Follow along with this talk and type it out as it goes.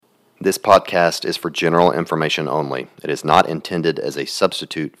This podcast is for general information only. It is not intended as a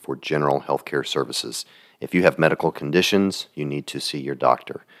substitute for general healthcare services. If you have medical conditions, you need to see your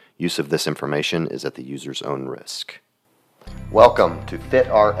doctor. Use of this information is at the user's own risk. Welcome to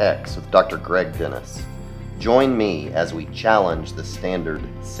FitRx with Dr. Greg Dennis. Join me as we challenge the standard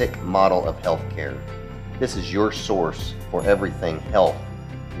sick model of healthcare. This is your source for everything health,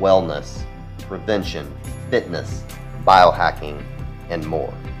 wellness, prevention, fitness, biohacking, and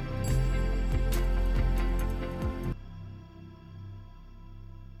more.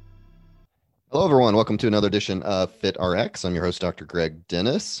 Hello, everyone. Welcome to another edition of FitRx. I'm your host, Dr. Greg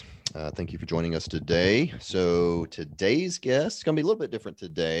Dennis. Thank you for joining us today. So today's guest is going to be a little bit different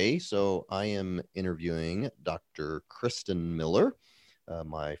today. So I am interviewing Dr. Kristen Miller,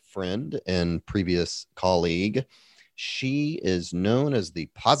 my friend and previous colleague. She is known as the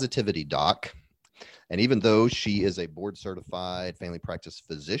Positivity Doc. And even though she is a board-certified family practice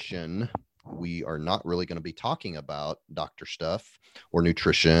physician, we are not really going to be talking about doctor stuff or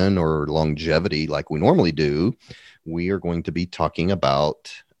nutrition or longevity like we normally do. We are going to be talking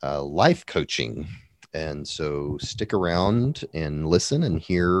about life coaching. And so stick around and listen and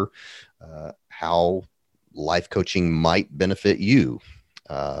hear how life coaching might benefit you.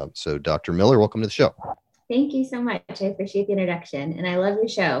 So Dr. Miller, welcome to the show. Thank you so much. I appreciate the introduction and I love your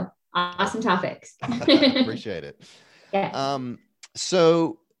show. Awesome topics. Appreciate it. Yeah.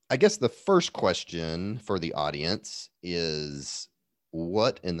 So I guess the first question for the audience is,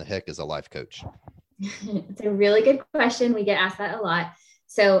 what in the heck is a life coach? It's a really good question. We get asked that a lot.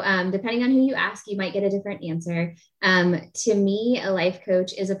 So depending on who you ask, you might get a different answer. To me, a life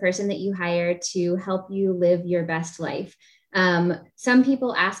coach is a person that you hire to help you live your best life. Some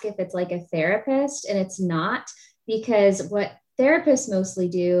people ask if it's like a therapist, and it's not, because what therapists mostly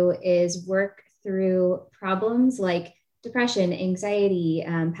do is work through problems like depression, anxiety,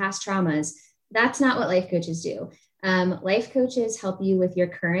 past traumas. That's not what life coaches do. Life coaches help you with your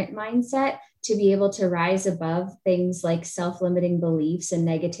current mindset to be able to rise above things like self-limiting beliefs and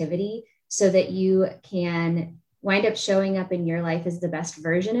negativity so that you can wind up showing up in your life as the best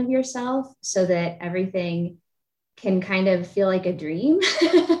version of yourself so that everything can kind of feel like a dream.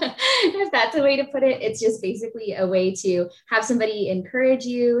 If that's a way to put it, it's just basically a way to have somebody encourage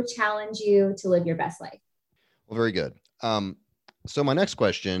you, challenge you to live your best life. Well, very good. So my next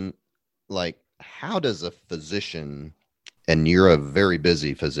question, how does a physician, and you're a very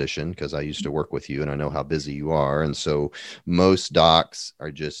busy physician because I used to work with you and I know how busy you are. And so most docs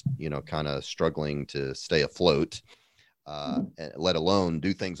are just, kind of struggling to stay afloat, let alone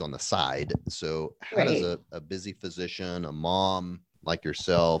do things on the side. So how does a busy physician, a mom like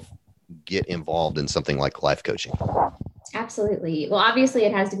yourself, get involved in something like life coaching? Absolutely. Well, obviously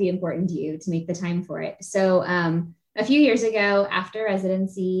it has to be important to you to make the time for it. So a few years ago after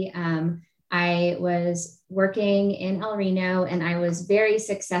residency, I was working in El Reno and I was very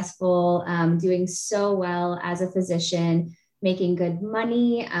successful, doing so well as a physician, making good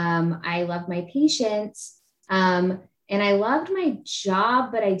money. I loved my patients and I loved my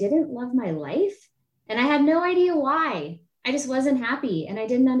job, but I didn't love my life. And I had no idea why. I just wasn't happy and I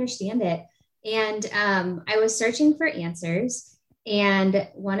didn't understand it. And I was searching for answers. And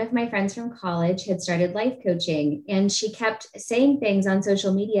one of my friends from college had started life coaching, and she kept saying things on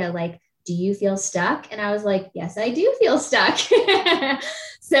social media like, "Do you feel stuck?" And I was like, "Yes, I do feel stuck."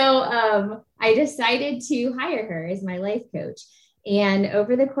 So I decided to hire her as my life coach. And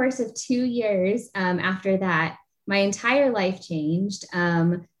over the course of 2 years after that, my entire life changed,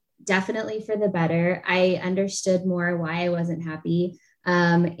 definitely for the better. I understood more why I wasn't happy.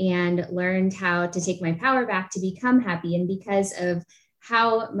 And learned how to take my power back to become happy. And because of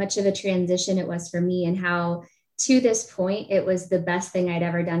how much of a transition it was for me and how to this point, it was the best thing I'd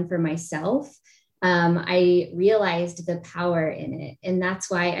ever done for myself, I realized the power in it. And that's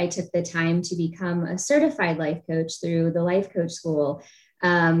why I took the time to become a certified life coach through the Life Coach School.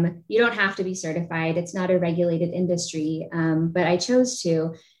 You don't have to be certified. It's not a regulated industry, but I chose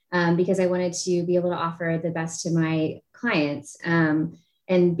to because I wanted to be able to offer the best to my clients.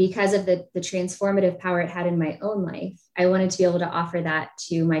 And because of the transformative power it had in my own life, I wanted to be able to offer that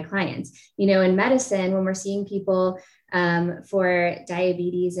to my clients. In medicine, when we're seeing people for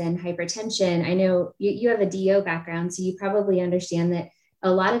diabetes and hypertension, I know you have a DO background, so you probably understand that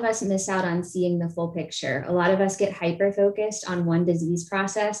a lot of us miss out on seeing the full picture. A lot of us get hyper-focused on one disease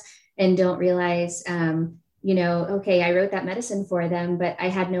process and don't realize, okay, I wrote that medicine for them, but I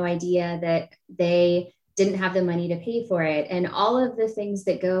had no idea that they didn't have the money to pay for it, and all of the things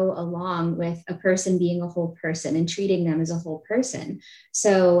that go along with a person being a whole person and treating them as a whole person.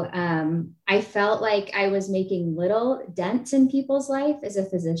 So I felt like I was making little dents in people's life as a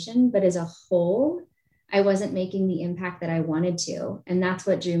physician, but as a whole, I wasn't making the impact that I wanted to. And that's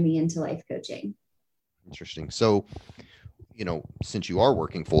what drew me into life coaching. Interesting. So, since you are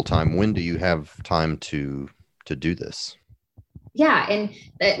working full time, when do you have time to do this? Yeah. And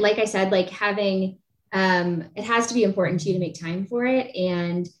like I said, like having, it has to be important to you to make time for it.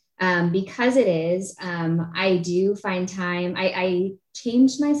 And because it is, I do find time. I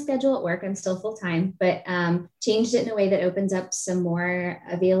changed my schedule at work. I'm still full time, but changed it in a way that opens up some more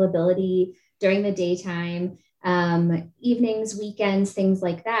availability during the daytime, evenings, weekends, things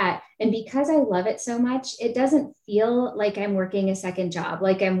like that. And because I love it so much, it doesn't feel like I'm working a second job,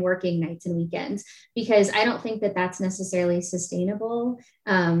 like I'm working nights and weekends, because I don't think that that's necessarily sustainable.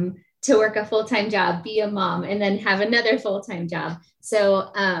 To work a full-time job, be a mom, and then have another full-time job.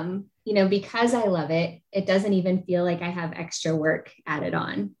 So, because I love it, it doesn't even feel like I have extra work added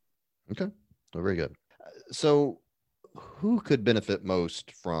on. Okay. Well, very good. So who could benefit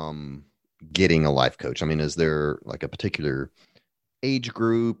most from getting a life coach? I mean, is there like a particular age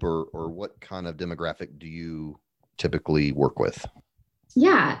group or what kind of demographic do you typically work with?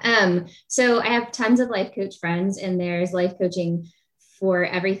 Yeah. So I have tons of life coach friends, and there's life coaching for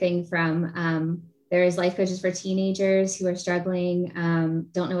everything from there's life coaches for teenagers who are struggling,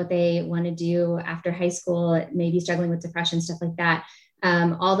 don't know what they want to do after high school, maybe struggling with depression, stuff like that,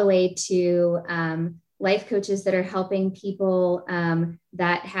 all the way to life coaches that are helping people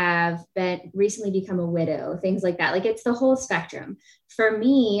that have been recently become a widow, things like that. Like it's the whole spectrum. For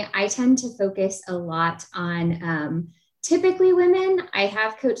me, I tend to focus a lot on typically women. I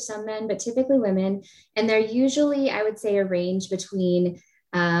have coached some men, but typically women. And they're usually, I would say, a range between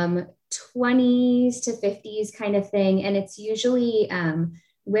 20s to 50s kind of thing. And it's usually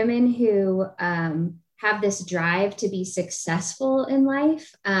women who have this drive to be successful in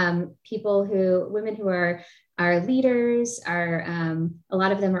life. Women who are leaders, a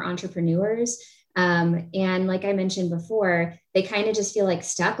lot of them are entrepreneurs. And like I mentioned before, they kind of just feel like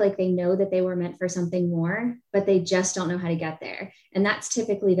stuck, like they know that they were meant for something more, but they just don't know how to get there. And that's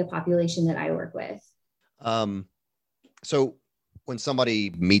typically the population that I work with. So when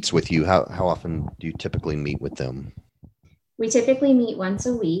somebody meets with you, how often do you typically meet with them? We typically meet once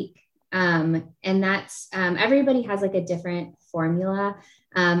a week. And that's everybody has like a different formula.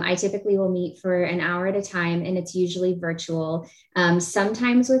 I typically will meet for an hour at a time, and it's usually virtual,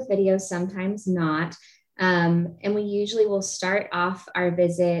 sometimes with video, sometimes not. And we usually will start off our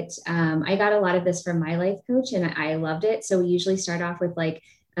visit. I got a lot of this from my life coach, and I loved it. So we usually start off with like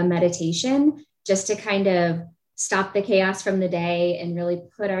a meditation just to kind of stop the chaos from the day and really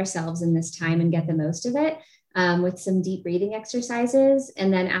put ourselves in this time and get the most of it. With some deep breathing exercises.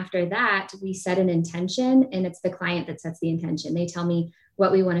 And then after that, we set an intention, and it's the client that sets the intention. They tell me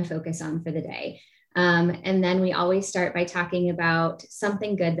what we want to focus on for the day. And then we always start by talking about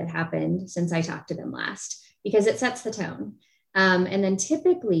something good that happened since I talked to them last, because it sets the tone. And then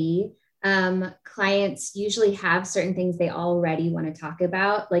typically, clients usually have certain things they already want to talk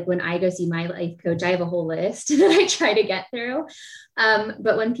about. Like when I go see my life coach, I have a whole list that I try to get through.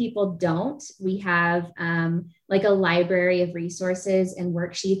 But when people don't, we have like a library of resources and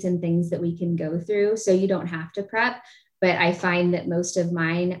worksheets and things that we can go through. So you don't have to prep. But I find that most of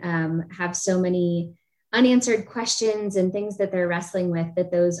mine have so many unanswered questions and things that they're wrestling with,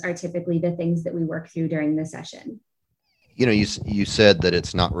 that those are typically the things that we work through during the session. You said that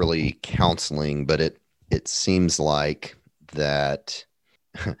it's not really counseling, but it seems like that,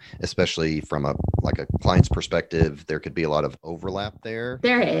 especially from a client's perspective, there could be a lot of overlap there.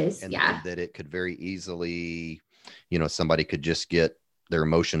 There is, and yeah. that it could very easily, somebody could just get their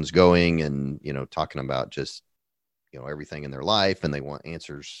emotions going and, talking about just, everything in their life, and they want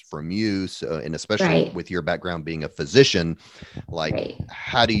answers from you. So, and especially with your background being a physician,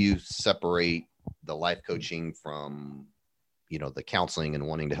 how do you separate the life coaching from, the counseling and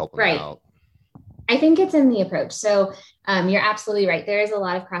wanting to help them out? I think it's in the approach. So you're absolutely right. There is a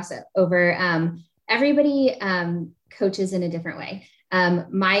lot of crossover. Everybody coaches in a different way.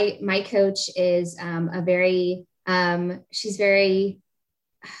 My coach is she's very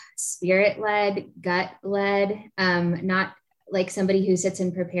spirit-led, gut-led, not like somebody who sits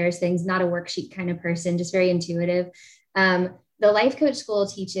and prepares things, not a worksheet kind of person, just very intuitive. The life coach school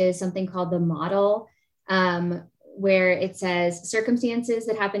teaches something called the model, where it says circumstances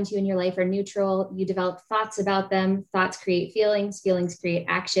that happen to you in your life are neutral. You develop thoughts about them. Thoughts create feelings. Feelings create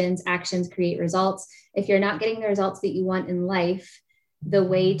actions. Actions create results. If you're not getting the results that you want in life, the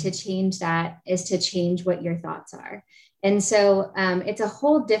way to change that is to change what your thoughts are. And so it's a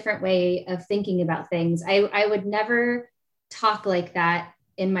whole different way of thinking about things. I would never talk like that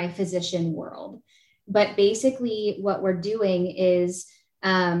in my physician world. But basically, what we're doing is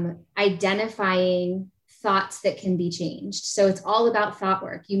identifying thoughts that can be changed. So it's all about thought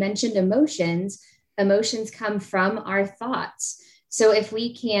work. You mentioned emotions. Emotions come from our thoughts. So if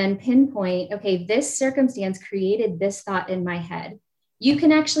we can pinpoint, okay, this circumstance created this thought in my head, you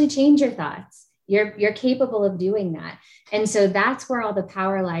can actually change your thoughts. You're capable of doing that. And so that's where all the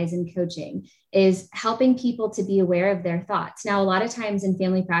power lies in coaching, is helping people to be aware of their thoughts. Now, a lot of times in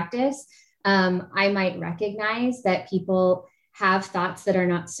family practice, I might recognize that people have thoughts that are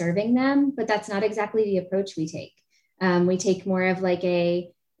not serving them, but that's not exactly the approach we take. We take more of like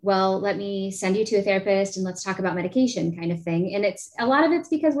well, let me send you to a therapist and let's talk about medication kind of thing. And a lot of it's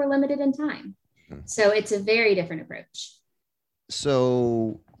because we're limited in time. So it's a very different approach.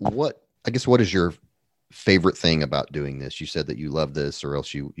 So what is your favorite thing about doing this? You said that you love this, or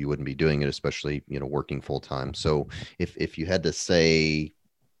else you wouldn't be doing it, especially, working full time. So if you had to say,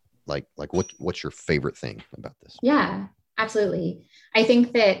 like what's your favorite thing about this? Yeah, absolutely. I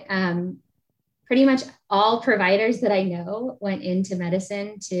think that pretty much all providers that I know went into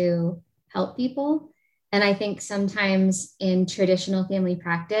medicine to help people. And I think sometimes in traditional family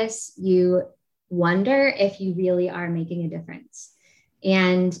practice, you wonder if you really are making a difference.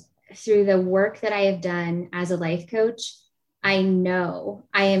 And through the work that I have done as a life coach, I know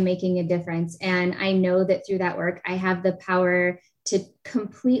I am making a difference. And I know that through that work, I have the power to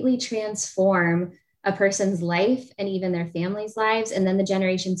completely transform a person's life and even their family's lives, and then the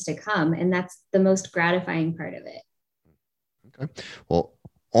generations to come. And that's the most gratifying part of it. Okay. Well,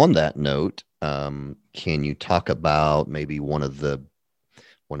 on that note, can you talk about maybe one of the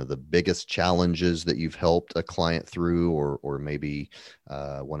biggest challenges that you've helped a client through, or maybe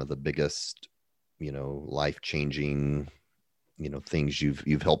one of the biggest, life-changing, things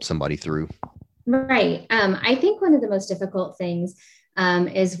you've helped somebody through? Right. I think one of the most difficult things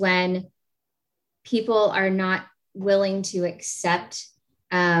is when people are not willing to accept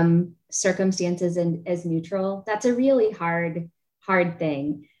circumstances as neutral. That's a really hard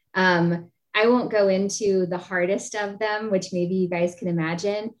thing. I won't go into the hardest of them, which maybe you guys can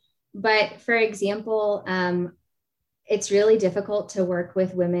imagine. But for example, it's really difficult to work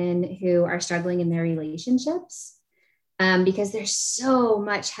with women who are struggling in their relationships because there's so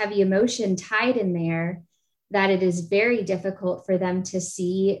much heavy emotion tied in there that it is very difficult for them to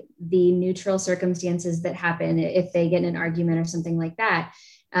see the neutral circumstances that happen if they get in an argument or something like that.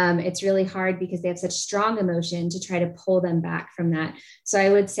 It's really hard because they have such strong emotion to try to pull them back from that. So I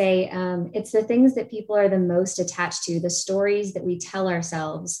would say it's the things that people are the most attached to, the stories that we tell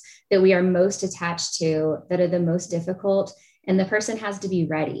ourselves that we are most attached to, that are the most difficult. And the person has to be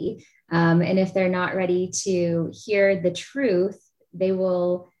ready. And if they're not ready to hear the truth, they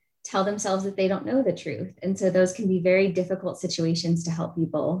will tell themselves that they don't know the truth. And so those can be very difficult situations to help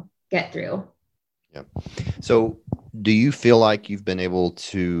people get through. Yeah. So do you feel like you've been able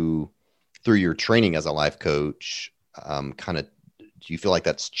to, through your training as a life coach, do you feel like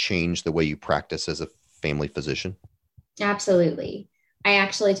that's changed the way you practice as a family physician? Absolutely. I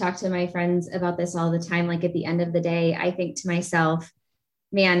actually talk to my friends about this all the time. Like at the end of the day, I think to myself,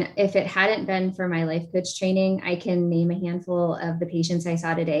 man, if it hadn't been for my life coach training, I can name a handful of the patients I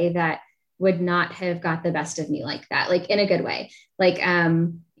saw today that would not have got the best of me like that, like in a good way. Like,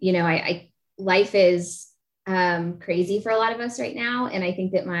 life is crazy for a lot of us right now. And I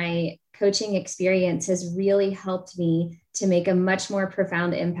think that my coaching experience has really helped me to make a much more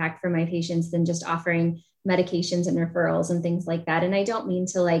profound impact for my patients than just offering medications and referrals and things like that. And I don't mean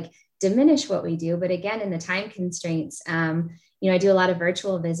to diminish what we do, but again, in the time constraints, I do a lot of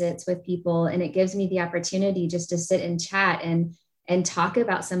virtual visits with people, and it gives me the opportunity just to sit and chat and talk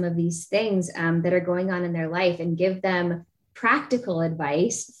about some of these things that are going on in their life and give them practical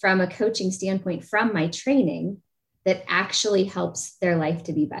advice from a coaching standpoint from my training that actually helps their life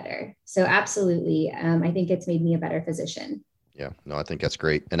to be better. So absolutely. I think it's made me a better physician. Yeah, no, I think that's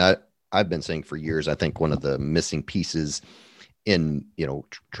great. And I've been saying for years, I think one of the missing pieces in,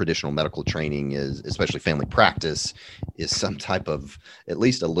 traditional medical training is, especially family practice, is some type of, at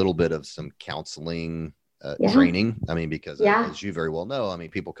least a little bit of some counseling training. I mean, because as you very well know,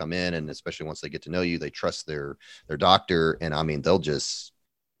 people come in, and especially once they get to know you, they trust their doctor. And they'll just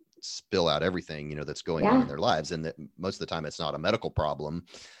spill out everything, that's going on in their lives. And that most of the time it's not a medical problem.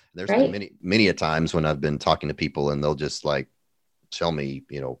 There's been many a times when I've been talking to people and they'll just tell me,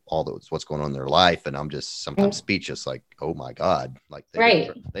 all those, what's going on in their life. And I'm just sometimes speechless, like, oh my God, like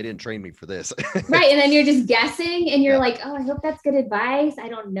they didn't train me for this. Right. And then you're just guessing and you're like, oh, I hope that's good advice. I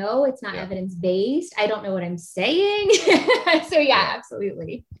don't know. It's not evidence-based. I don't know what I'm saying. So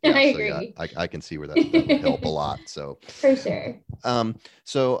absolutely. Yeah, I agree. I can see where that would help a lot. So for sure.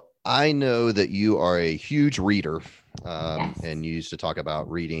 So I know that you are a huge reader, Yes. and you used to talk about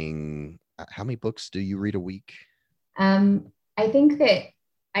reading. How many books do you read a week? I think that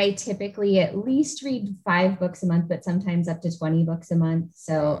I typically at least read 5 books a month, but sometimes up to 20 books a month.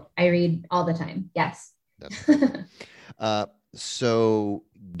 So I read all the time. Yes. So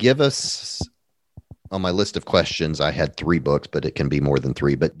give us, on my list of questions, I had 3 books, but it can be more than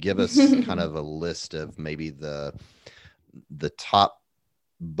 3, but give us kind of a list of maybe the top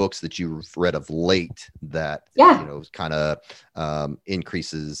books that you've read of late that, kind of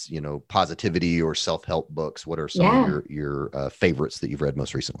increases, positivity or self-help books. What are some of your favorites that you've read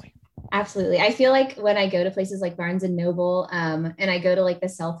most recently? Absolutely. I feel like when I go to places like Barnes and Noble, and I go to like the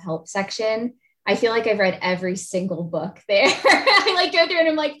self-help section, I feel like I've read every single book there. I like go through and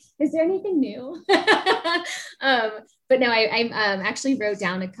I'm like, is there anything new? But no, I actually wrote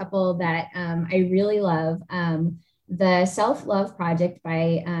down a couple that I really love. The Self-Love Project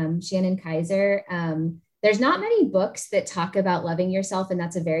by Shannon Kaiser. There's not many books that talk about loving yourself, and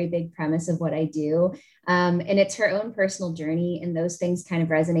that's a very big premise of what I do. And it's her own personal journey, and those things kind of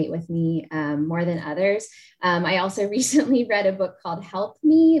resonate with me more than others. I also recently read a book called Help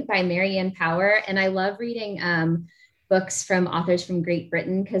Me by Marianne Power, and I love reading books from authors from Great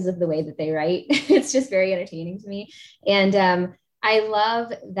Britain because of the way that they write. It's just very entertaining to me. And I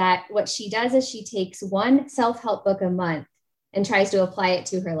love that what she does is she takes one self-help book a month and tries to apply it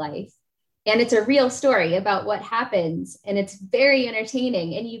to her life. And it's a real story about what happens. And it's very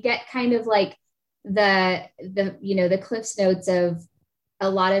entertaining. And you get kind of like the Cliff's Notes of a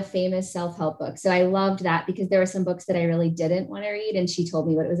lot of famous self-help books. So I loved that because there were some books that I really didn't want to read, and she told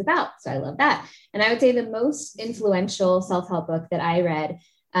me what it was about. So I love that. And I would say the most influential self-help book that I read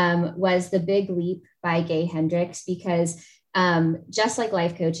was The Big Leap by Gay Hendricks, because just like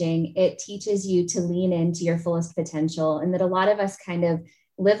life coaching, it teaches you to lean into your fullest potential, and that a lot of us kind of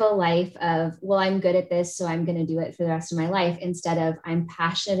live a life of, well, I'm good at this, so I'm going to do it for the rest of my life, instead of I'm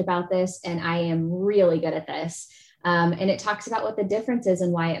passionate about this and I am really good at this. And it talks about what the difference is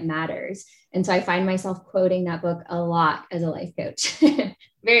and why it matters. And so I find myself quoting that book a lot as a life coach.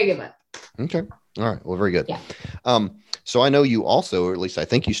 Very good book. Okay. All right. Well, very good. Yeah. So I know you also, or at least I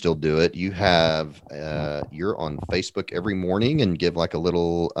think you still do it. You have, you're on Facebook every morning and give like a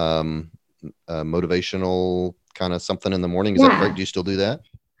little motivational kind of something in the morning. Is that correct? Do you still do that?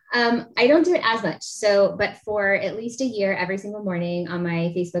 I don't do it as much. So, but for at least a year, every single morning on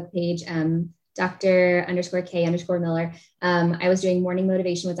my Facebook page, Dr._K_Miller. I was doing morning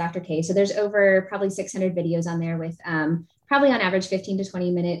motivation with Dr. K. So there's over probably 600 videos on there with probably on average 15 to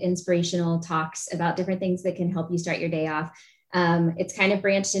 20 minute inspirational talks about different things that can help you start your day off. It's kind of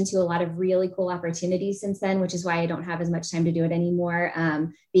branched into a lot of really cool opportunities since then, which is why I don't have as much time to do it anymore,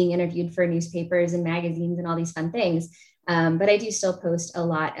 being interviewed for newspapers and magazines and all these fun things. But I do still post a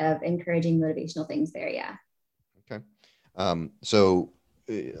lot of encouraging motivational things there. Yeah. Okay. So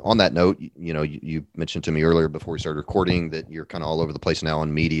on that note, you mentioned to me earlier before we started recording that you're kind of all over the place now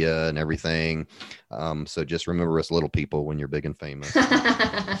on media and everything. So just remember us little people when you're big and famous.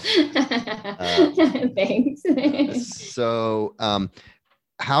 Thanks. So,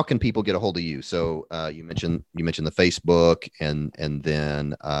 how can people get a hold of you? So, you mentioned the Facebook, and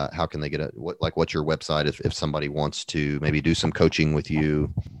then how can they get what's your website if somebody wants to maybe do some coaching with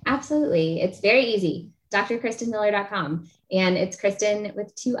you? Absolutely. It's very easy. drkristenmiller.com. And it's Kristen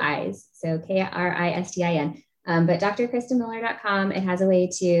with 2 I's. So Kristin. But drkristenmiller.com, it has a way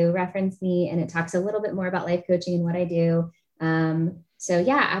to reference me, and it talks a little bit more about life coaching and what I do. So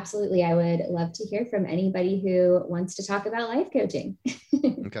yeah, absolutely. I would love to hear from anybody who wants to talk about life coaching.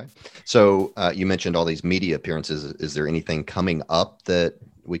 Okay. So you mentioned all these media appearances. Is there anything coming up that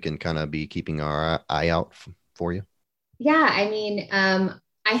we can kind of be keeping our eye out for you? Yeah. I mean,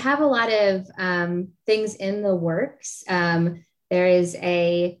 I have a lot of things in the works. There is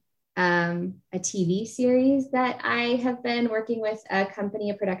a TV series that I have been working with a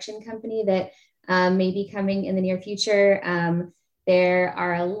production company that may be coming in the near future. There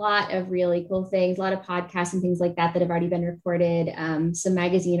are a lot of really cool things, a lot of podcasts and things like that have already been recorded, some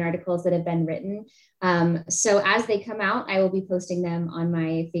magazine articles that have been written. So as they come out, I will be posting them on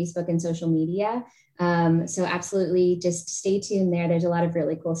my Facebook and social media. So absolutely just stay tuned there. There's a lot of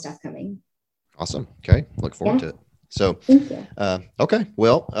really cool stuff coming. Awesome. Okay. Look forward to it. So, okay.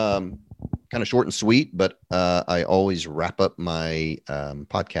 Well, kind of short and sweet, but I always wrap up my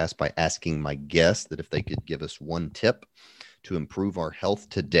podcast by asking my guests that if they could give us one tip to improve our health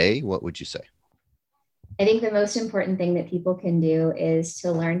today, what would you say? I think the most important thing that people can do is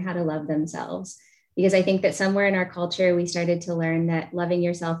to learn how to love themselves. Because I think that somewhere in our culture, we started to learn that loving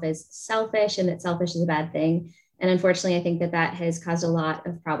yourself is selfish and that selfish is a bad thing. And unfortunately, I think that that has caused a lot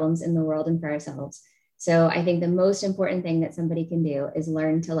of problems in the world and for ourselves. So I think the most important thing that somebody can do is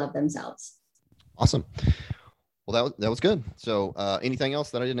learn to love themselves. Awesome. Well, that was good. So anything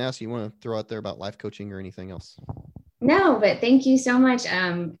else that I didn't ask you want to throw out there about life coaching or anything else? No, but thank you so much.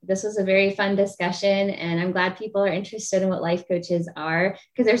 This was a very fun discussion, and I'm glad people are interested in what life coaches are,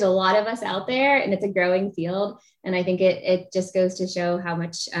 because there's a lot of us out there and it's a growing field. And I think it just goes to show how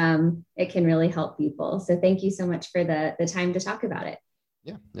much it can really help people. So thank you so much for the time to talk about it.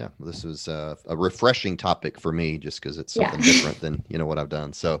 Yeah. Well, this was a refreshing topic for me just because it's something different than, what I've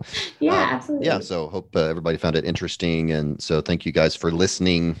done. So absolutely. Yeah. So hope everybody found it interesting. And so thank you guys for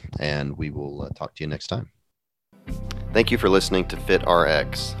listening, and we will talk to you next time. Thank you for listening to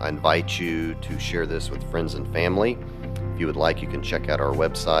FitRx. I invite you to share this with friends and family. If you would like, you can check out our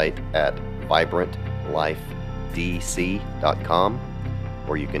website at vibrantlifedc.com,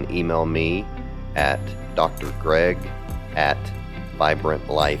 or you can email me at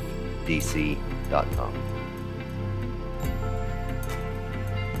drgreg@vibrantlifedc.com.